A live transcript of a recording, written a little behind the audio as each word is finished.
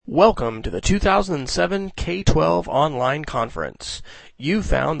Welcome to the 2007 K-12 Online Conference. You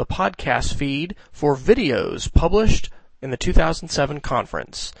found the podcast feed for videos published in the 2007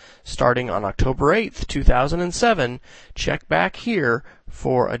 conference. Starting on October 8th, 2007, check back here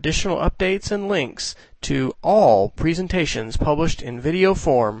for additional updates and links to all presentations published in video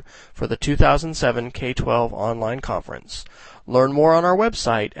form for the 2007 K-12 Online Conference. Learn more on our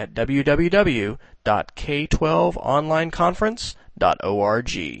website at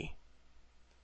www.k12onlineconference.org.